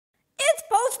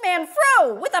Postman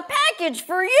Fro with a package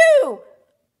for you.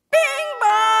 Bing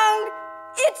bong!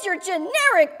 It's your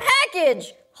generic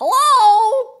package.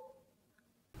 Hello?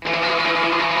 Anybody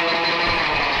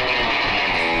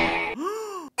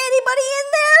in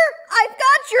there? I've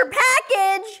got your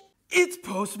package. It's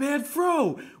Postman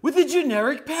Fro with a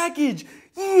generic package.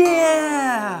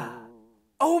 Yeah!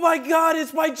 Oh my God,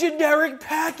 it's my generic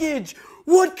package.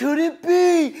 What could it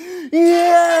be?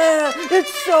 Yeah!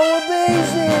 It's so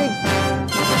amazing!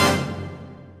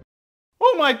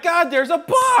 Oh my God, there's a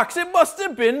box! It must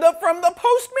have been from the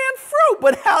Postman Fro,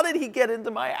 but how did he get into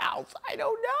my house? I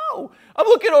don't know. I'm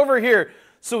looking over here.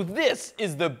 So this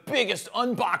is the biggest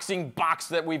unboxing box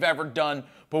that we've ever done,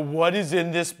 but what is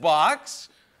in this box?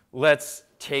 Let's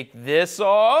take this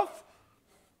off.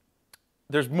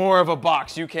 There's more of a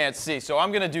box you can't see, so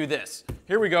I'm gonna do this.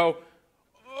 Here we go.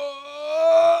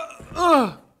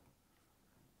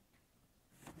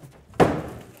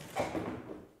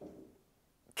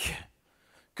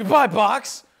 Goodbye,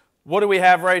 box. What do we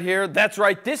have right here? That's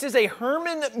right, this is a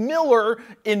Herman Miller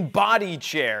Embody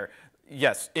chair.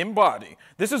 Yes, Embody.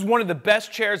 This is one of the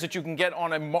best chairs that you can get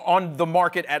on the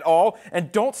market at all.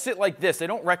 And don't sit like this. They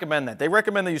don't recommend that. They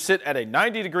recommend that you sit at a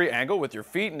 90-degree angle with your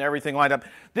feet and everything lined up.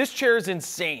 This chair is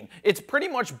insane. It's pretty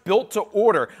much built to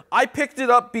order. I picked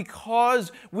it up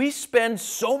because we spend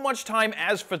so much time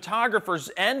as photographers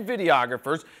and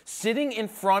videographers sitting in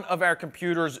front of our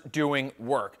computers doing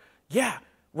work. Yeah.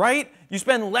 Right? You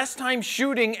spend less time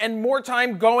shooting and more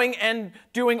time going and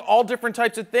doing all different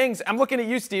types of things. I'm looking at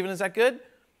you, Steven. Is that good?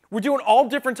 We're doing all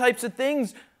different types of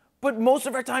things, but most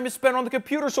of our time is spent on the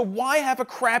computer, so why have a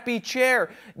crappy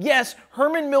chair? Yes,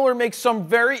 Herman Miller makes some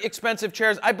very expensive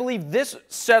chairs. I believe this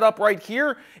setup right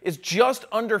here is just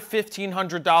under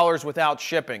 $1,500 without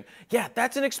shipping. Yeah,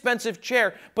 that's an expensive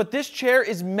chair, but this chair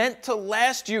is meant to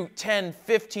last you 10,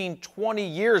 15, 20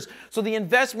 years. So the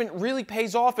investment really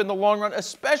pays off in the long run,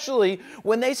 especially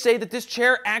when they say that this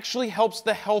chair actually helps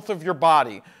the health of your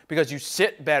body because you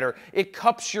sit better. It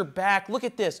cups your back. Look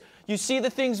at this. You see the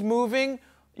things moving?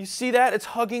 You see that? It's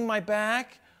hugging my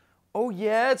back. Oh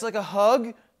yeah, it's like a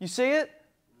hug. You see it?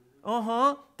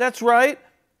 Uh-huh. That's right.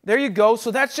 There you go.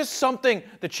 So that's just something.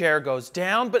 The chair goes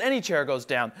down, but any chair goes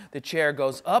down. The chair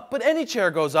goes up, but any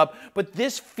chair goes up. But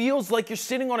this feels like you're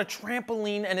sitting on a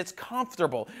trampoline and it's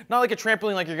comfortable. Not like a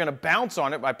trampoline like you're going to bounce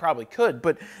on it. I probably could,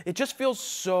 but it just feels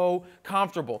so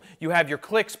comfortable. You have your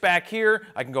clicks back here.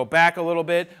 I can go back a little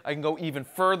bit. I can go even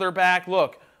further back.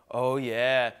 Look. Oh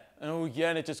yeah. Oh yeah,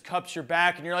 and it just cups your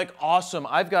back and you're like, awesome,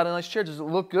 I've got a nice chair. Does it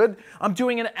look good? I'm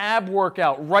doing an ab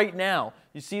workout right now.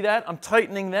 You see that? I'm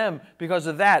tightening them because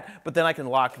of that, but then I can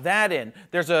lock that in.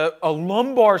 There's a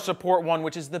lumbar support one,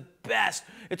 which is the best.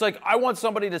 It's like, I want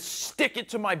somebody to stick it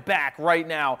to my back right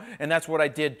now, and that's what I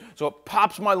did. So it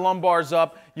pops my lumbars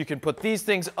up. You can put these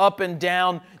things up and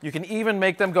down. You can even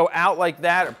make them go out like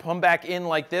that or come back in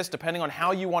like this, depending on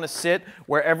how you want to sit,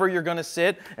 wherever you're going to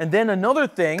sit. And then another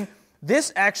thing,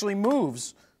 this actually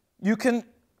moves. You can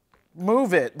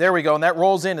move it. There we go, and that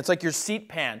rolls in. It's like your seat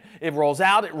pan. It rolls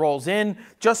out, it rolls in,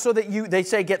 just so that they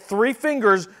say get 3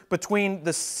 fingers between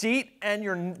the seat and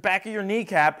your back of your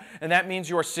kneecap, and that means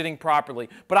you are sitting properly.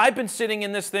 But I've been sitting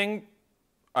in this thing.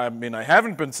 I mean, I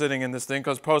haven't been sitting in this thing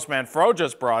because Postman Fro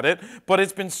just brought it, but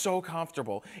it's been so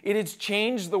comfortable. It has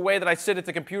changed the way that I sit at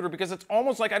the computer because it's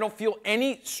almost like I don't feel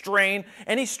any strain,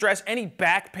 any stress, any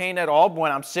back pain at all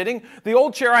when I'm sitting. The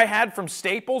old chair I had from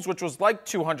Staples, which was like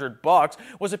 $200,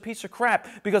 was a piece of crap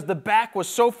because the back was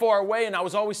so far away and I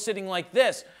was always sitting like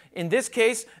this. In this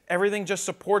case, everything just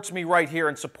supports me right here,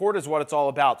 and support is what it's all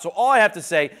about. So all I have to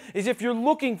say is if you're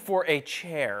looking for a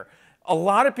chair, a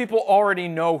lot of people already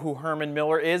know who Herman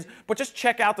Miller is, but just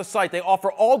check out the site. They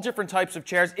offer all different types of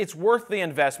chairs. It's worth the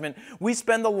investment. We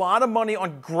spend a lot of money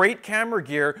on great camera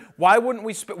gear. Why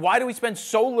do we spend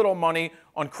so little money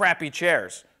on crappy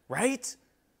chairs, right?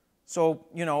 So,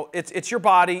 you know, it's your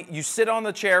body. You sit on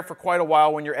the chair for quite a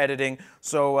while when you're editing.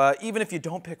 So even if you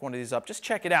don't pick one of these up, just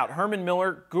check it out. Herman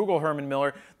Miller, Google Herman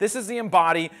Miller. This is the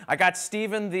Embody. I got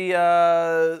Steven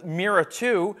the Mira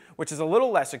 2, which is a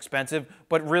little less expensive,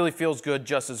 but really feels good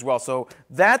just as well. So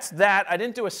that's that. I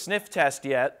didn't do a sniff test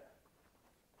yet.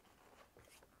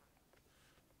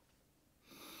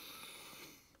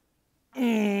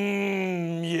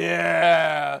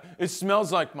 Yeah. It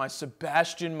smells like my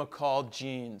Sebastian McCall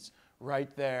jeans.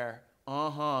 Right there.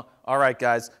 Uh-huh. All right,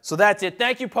 guys. So that's it.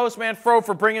 Thank you, Postman Fro,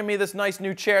 for bringing me this nice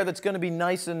new chair that's going to be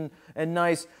nice and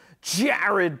nice.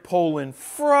 Jared Polin,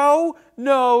 Fro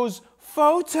Knows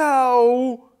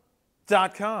Photo.com.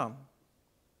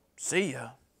 See ya.